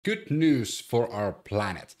Good news for our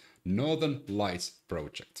planet. Northern Lights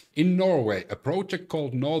project. In Norway, a project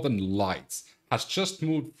called Northern Lights has just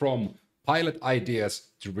moved from pilot ideas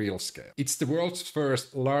to real scale. It's the world's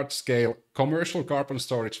first large-scale commercial carbon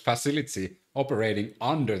storage facility operating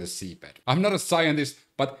under the seabed. I'm not a scientist,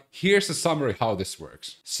 but here's a summary how this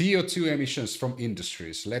works. CO2 emissions from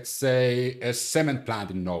industries, let's say a cement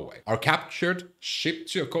plant in Norway, are captured,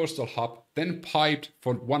 shipped to a coastal hub, then piped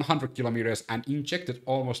for 100 kilometers and injected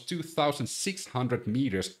almost 2,600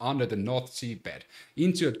 meters under the North Seabed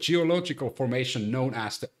into a geological formation known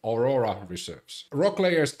as the Aurora Reserves. Rock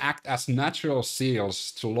layers act as natural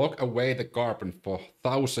seals to lock away the carbon for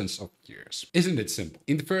thousands of years. Isn't it simple?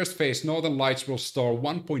 In the first phase, Northern Lights will store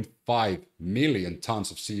 1.5 million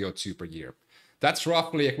tons of CO2 per year. That's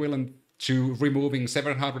roughly equivalent to removing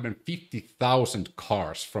 750,000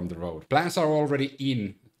 cars from the road. Plans are already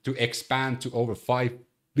in to expand to over 5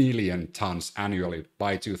 billion tons annually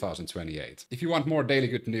by 2028. If you want more daily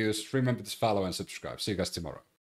good news, remember to follow and subscribe. See you guys tomorrow.